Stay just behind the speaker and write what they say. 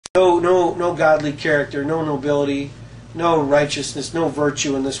No godly character, no nobility, no righteousness, no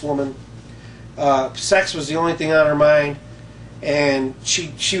virtue in this woman. Sex was the only thing on her mind, and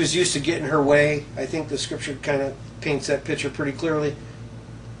she was used to getting her way. I think the scripture kind of paints that picture pretty clearly.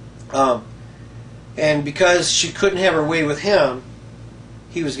 And because she couldn't have her way with him,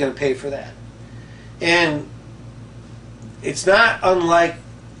 he was going to pay for that. And it's not unlike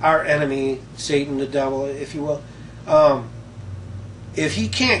our enemy, Satan, the devil, if you will. If he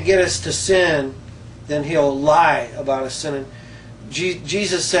can't get us to sin, then he'll lie about us sinning.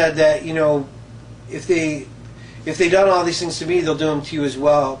 Jesus said that, if they done all these things to me, they'll do them to you as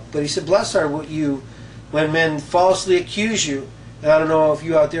well. But he said, blessed are you when men falsely accuse you. And I don't know if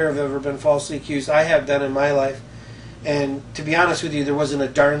you out there have ever been falsely accused. I have been in my life. And to be honest with you, there wasn't a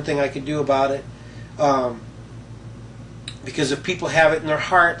darn thing I could do about it. Because if people have it in their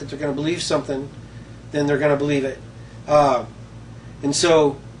heart that they're going to believe something, then they're going to believe it. And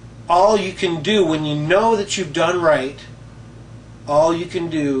so all you can do when you know that you've done right, all you can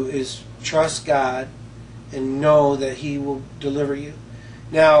do is trust God and know that He will deliver you.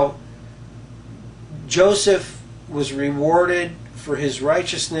 Now, Joseph was rewarded for his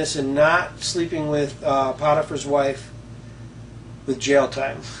righteousness and not sleeping with Potiphar's wife with jail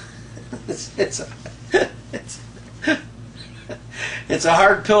time. It's a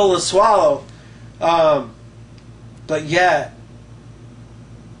hard pill to swallow, but yet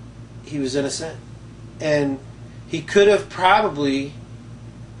he was innocent, and he could have probably,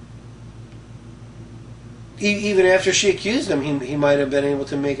 even after she accused him, he might have been able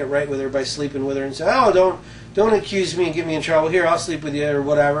to make it right with her by sleeping with her and say, "Oh, don't accuse me and get me in trouble. Here, I'll sleep with you," or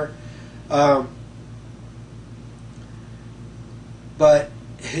whatever. But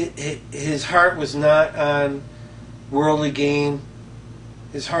his heart was not on worldly gain.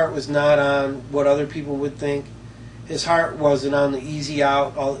 His heart was not on what other people would think. His heart wasn't on the easy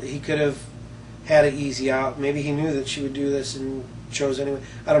out. He could have had an easy out. Maybe he knew that she would do this and chose anyway.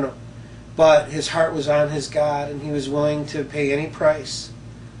 I don't know. But his heart was on his God, and he was willing to pay any price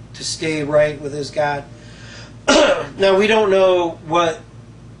to stay right with his God. Now, we don't know what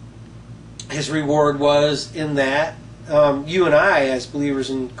his reward was in that. You and I, as believers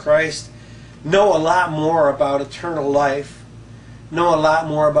in Christ, know a lot more about eternal life, know a lot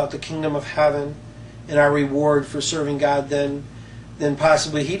more about the kingdom of heaven and our reward for serving God than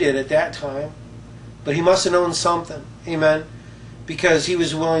possibly he did at that time. But he must have known something. Amen. Because he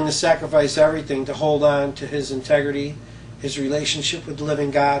was willing to sacrifice everything to hold on to his integrity, his relationship with the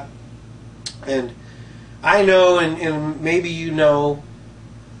living God. And I know, and maybe you know,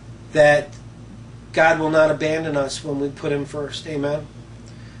 that God will not abandon us when we put Him first. Amen.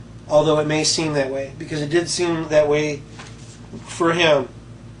 Although it may seem that way, because it did seem that way for him.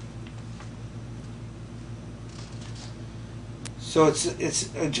 So it's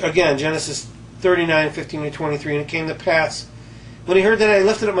again, Genesis 39:15-23, and it came to pass, when he heard that I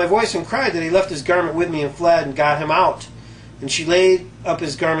lifted up my voice and cried, that he left his garment with me and fled and got him out. And she laid up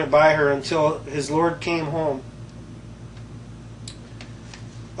his garment by her until his Lord came home.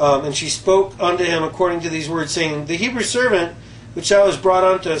 And she spoke unto him according to these words, saying, the Hebrew servant which thou hast brought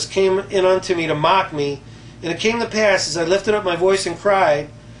unto us came in unto me to mock me. And it came to pass, as I lifted up my voice and cried,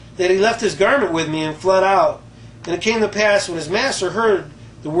 that he left his garment with me and fled out. And it came to pass, when his master heard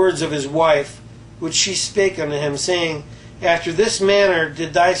the words of his wife, which she spake unto him, saying, after this manner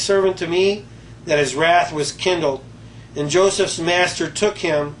did thy servant to me, that his wrath was kindled. And Joseph's master took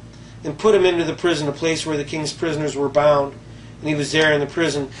him and put him into the prison, a place where the king's prisoners were bound. And he was there in the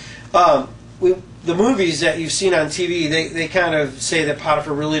prison. The movies that you've seen on TV, they kind of say that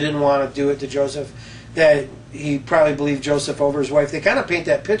Potiphar really didn't want to do it to Joseph, that he probably believed Joseph over his wife. They kind of paint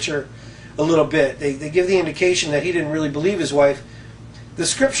that picture a little bit. They give the indication that he didn't really believe his wife. The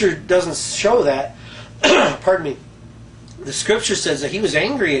scripture doesn't show that. Pardon me. The scripture says that he was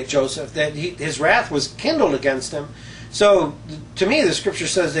angry at Joseph, that his wrath was kindled against him. So, to me, the scripture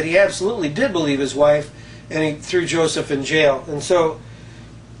says that he absolutely did believe his wife, and he threw Joseph in jail. And so,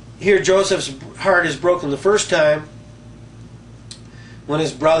 here Joseph's heart is broken the first time when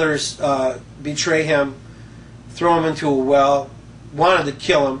his brothers betray him, throw him into a well, wanted to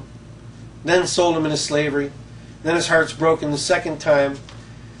kill him, then sold him into slavery. Then his heart's broken the second time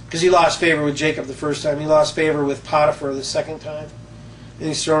because he lost favor with Jacob the first time. He lost favor with Potiphar the second time. And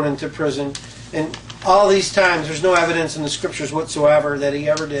he's thrown into prison. And all these times, there's no evidence in the scriptures whatsoever that he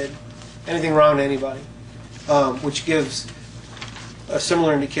ever did anything wrong to anybody, which gives a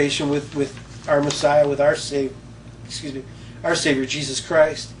similar indication with our Messiah, with our Savior, our Savior Jesus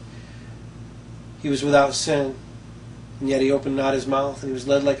Christ. He was without sin, and yet he opened not his mouth, and he was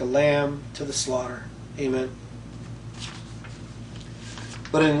led like a lamb to the slaughter. Amen.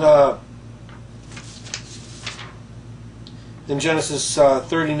 But in Genesis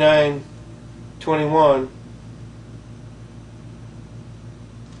 39:21,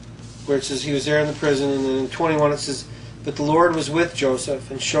 where it says he was there in the prison, and then in 21 it says, "But the Lord was with Joseph,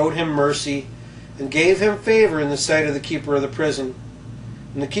 and showed him mercy, and gave him favor in the sight of the keeper of the prison.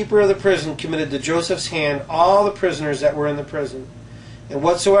 And the keeper of the prison committed to Joseph's hand all the prisoners that were in the prison. And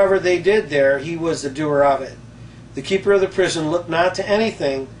whatsoever they did there, he was the doer of it. The keeper of the prison looked not to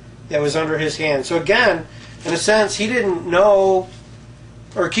anything that was under his hand." So again, in a sense, he didn't know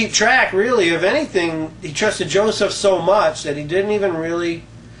or keep track, really, of anything. He trusted Joseph so much that he didn't even really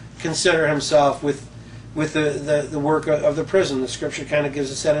consider himself with the work of the prison. The scripture kind of gives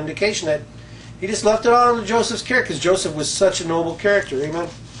us that indication that he just left it all into Joseph's care, because Joseph was such a noble character. Amen.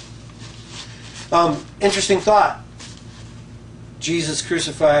 Interesting thought. Jesus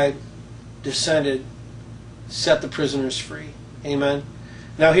crucified, descended, set the prisoners free. Amen.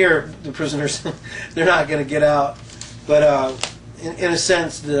 Now here, the prisoners, they're not going to get out. But in a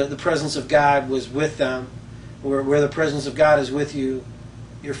sense, the presence of God was with them. Where the presence of God is with you,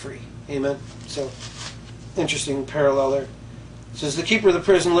 you're free. Amen. So, interesting parallel there. It says, "The keeper of the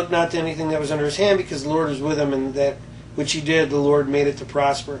prison looked not to anything that was under his hand, because the Lord was with him, and that which he did, the Lord made it to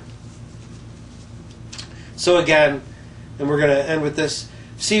prosper." So again, and we're going to end with this.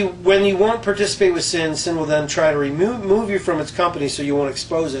 See, when you won't participate with sin, sin will then try to remove you from its company so you won't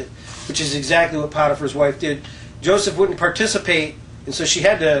expose it, which is exactly what Potiphar's wife did. Joseph wouldn't participate, and so she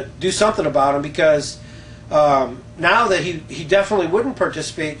had to do something about him, because now that he definitely wouldn't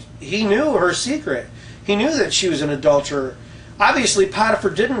participate, he knew her secret. He knew that she was an adulterer. Obviously, Potiphar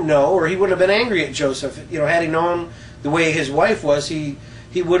didn't know, or he wouldn't have been angry at Joseph. Had he known the way his wife was, he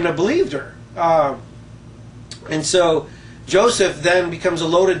wouldn't have believed her. And so Joseph then becomes a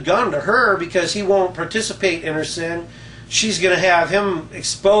loaded gun to her, because he won't participate in her sin. She's going to have him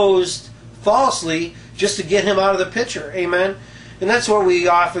exposed falsely just to get him out of the picture. Amen. And that's what we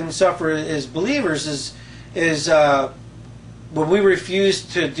often suffer as believers is when we refuse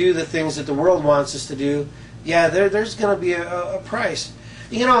to do the things that the world wants us to do. Yeah, there's going to be a price.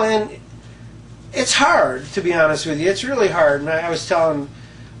 And it's hard, to be honest with you. It's really hard. And I was telling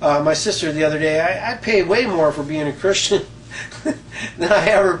my sister the other day, I pay way more for being a Christian than I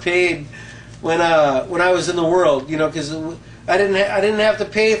ever paid when I was in the world. Because I didn't have to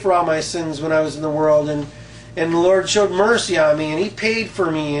pay for all my sins when I was in the world, and the Lord showed mercy on me, and He paid for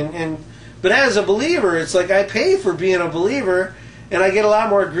me. But as a believer, it's like I pay for being a believer, and I get a lot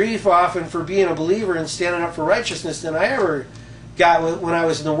more grief often for being a believer and standing up for righteousness than I ever got when I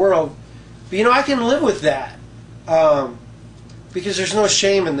was in the world. But I can live with that, because there's no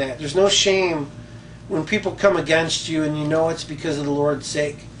shame in that. There's no shame when people come against you, and it's because of the Lord's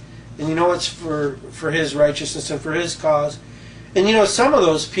sake, and it's for His righteousness and for His cause. And some of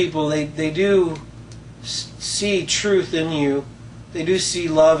those people, they do see truth in you. They do see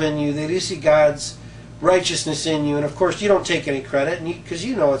love in you. They do see God's righteousness in you. And of course, you don't take any credit, because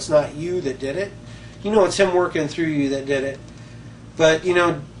it's not you that did it. It's Him working through you that did it. But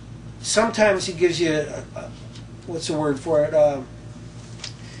sometimes He gives you what's the word for it?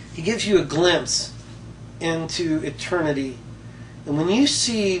 He gives you a glimpse into eternity. And when you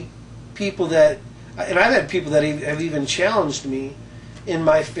see people and I've had people that have even challenged me in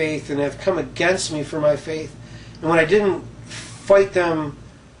my faith and have come against me for my faith, and when I didn't fight them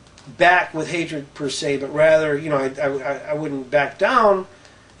back with hatred per se, but rather, I wouldn't back down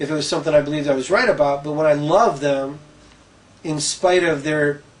if it was something I believed I was right about, but when I loved them in spite of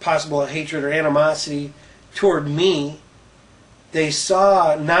their possible hatred or animosity toward me, they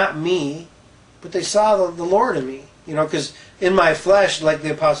saw not me, but they saw the Lord in me. Because in my flesh, like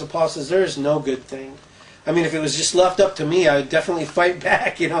the Apostle Paul says, there is no good thing. I mean, if it was just left up to me, I would definitely fight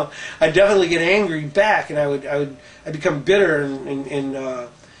back. I'd definitely get angry back, and I'd become bitter and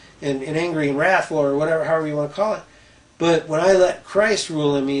angry and wrathful, or whatever, however you want to call it. But when I let Christ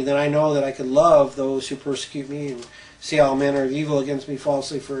rule in me, then I know that I can love those who persecute me and say all manner of evil against me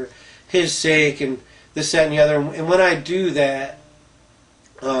falsely for His sake, and this, that, and the other. And when I do that,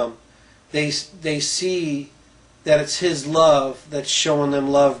 they see that it's His love that's showing them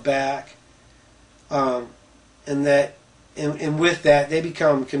love back, and with that they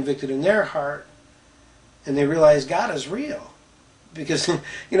become convicted in their heart, and they realize God is real. Because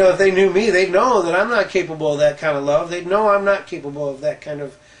if they knew me, they'd know that I'm not capable of that kind of love. They'd know I'm not capable of that kind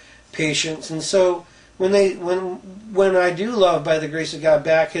of patience. And so when I do love by the grace of God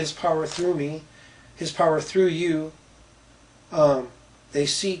back His power through me, His power through you, they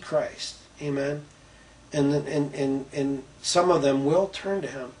see Christ. Amen. And some of them will turn to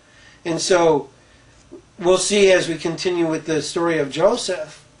Him. And so we'll see as we continue with the story of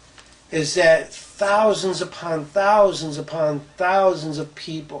Joseph is that thousands upon thousands upon thousands of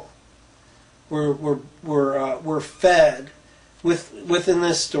people were fed within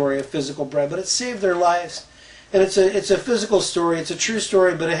this story of physical bread, but it saved their lives. And it's a physical story. It's a true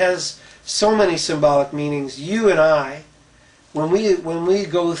story, but it has so many symbolic meanings. You and I, when we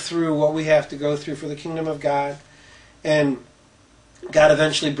go through what we have to go through for the kingdom of God, and God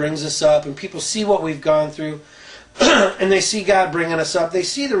eventually brings us up, and people see what we've gone through, and they see God bringing us up. They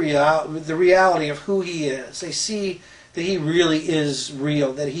see the reality of who He is. They see that He really is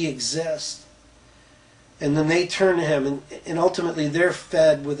real, that He exists. And then they turn to Him, and ultimately they're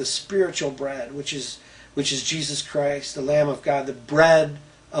fed with a spiritual bread, which is Jesus Christ, the Lamb of God, the bread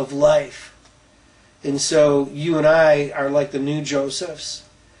of life. And so you and I are like the new Josephs,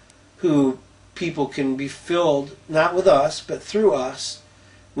 who people can be filled, not with us, but through us,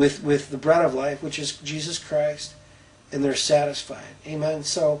 with the bread of life, which is Jesus Christ, and they're satisfied. Amen.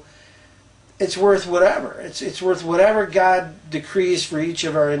 So it's worth whatever. It's worth whatever God decrees for each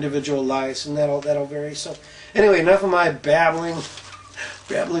of our individual lives, and that'll vary. So anyway, enough of my babbling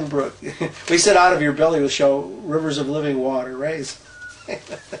brook. We said out of your belly will show rivers of living water, right?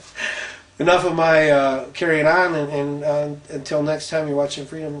 Enough of my carrying on, and until next time you're watching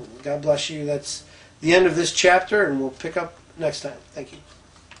Freedom, God bless you. That's the end of this chapter, and we'll pick up next time. Thank you.